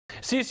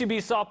CSUB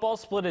softball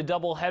split a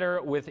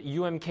doubleheader with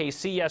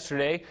UMKC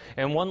yesterday,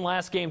 and one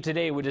last game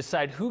today would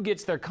decide who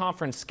gets their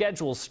conference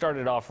schedule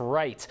started off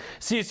right.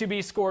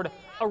 CSUB scored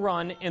a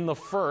run in the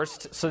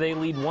first, so they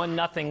lead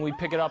 1-0. We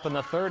pick it up in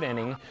the third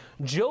inning.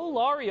 Joe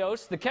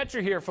Larios, the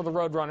catcher here for the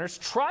Roadrunners,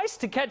 tries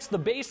to catch the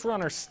base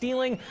runner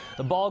stealing.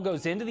 The ball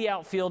goes into the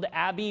outfield.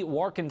 Abby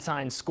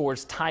Warkentine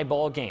scores, tie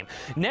ball game.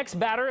 Next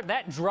batter,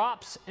 that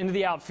drops into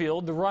the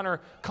outfield. The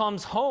runner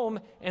comes home,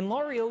 and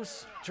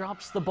Larios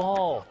drops the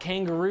ball.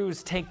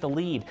 Kangaroos take the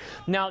lead.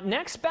 Now,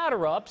 next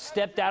batter up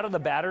stepped out of the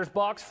batter's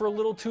box for a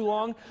little too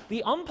long.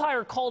 The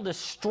umpire called a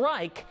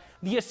strike.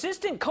 The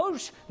assistant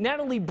coach,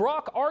 Natalie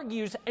Brock,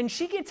 argues, and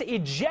she gets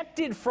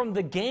ejected from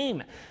the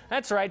game.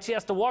 That's right, she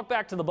has to walk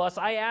back to the bus.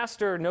 I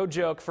asked her, no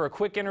joke, for a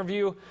quick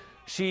interview.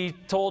 She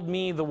told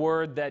me the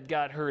word that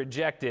got her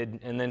ejected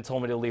and then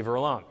told me to leave her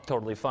alone.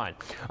 Totally fine.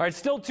 All right,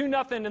 still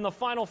 2-0 in the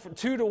final,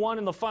 2-1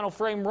 in the final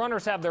frame.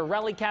 Runners have their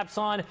rally caps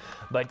on,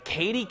 but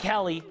Katie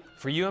Kelly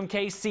for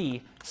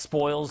UMKC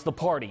spoils the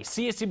party.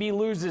 CSUB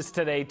loses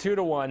today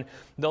 2-1.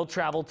 They'll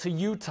travel to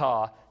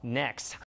Utah next.